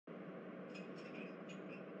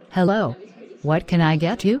Hello. What can I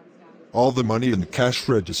get you? All the money in the cash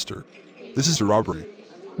register. This is a robbery.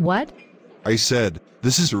 What? I said,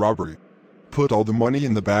 this is a robbery. Put all the money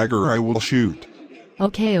in the bag or I will shoot.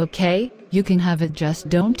 Okay, you can have it, just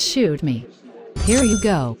don't shoot me. Here you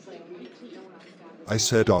go. I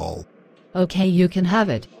said all. Okay, you can have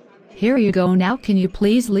it. Here you go, now can you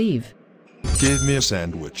please leave? Give me a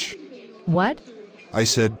sandwich. What? I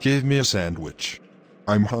said give me a sandwich.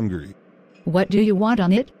 I'm hungry. What do you want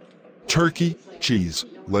on it? Turkey, cheese,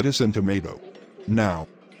 lettuce and tomato. Now.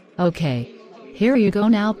 Okay. Here you go,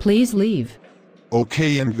 now please leave.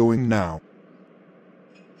 Okay, I'm going now.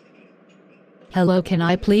 Hello, can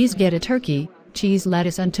I please get a turkey, cheese,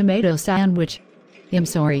 lettuce and tomato sandwich? I'm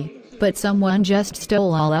sorry, but someone just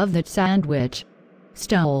stole all of that sandwich.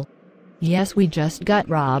 Stole? Yes, we just got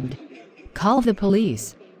robbed. Call the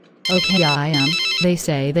police. Okay, I am. They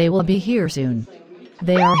say they will be here soon.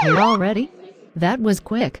 They are here already? That was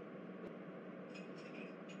quick.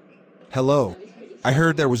 Hello. I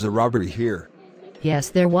heard there was a robbery here. Yes,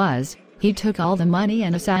 there was. He took all the money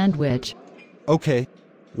and a sandwich. Okay.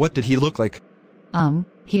 What did he look like?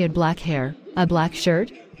 He had black hair, a black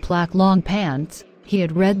shirt, black long pants, he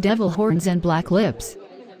had red devil horns and black lips.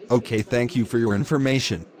 Okay, thank you for your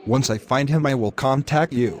information. Once I find him, I will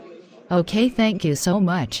contact you. Okay, thank you so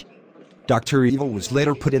much. Dr. Evil was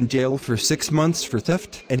later put in jail for 6 months for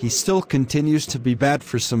theft, and he still continues to be bad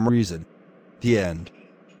for some reason. The end.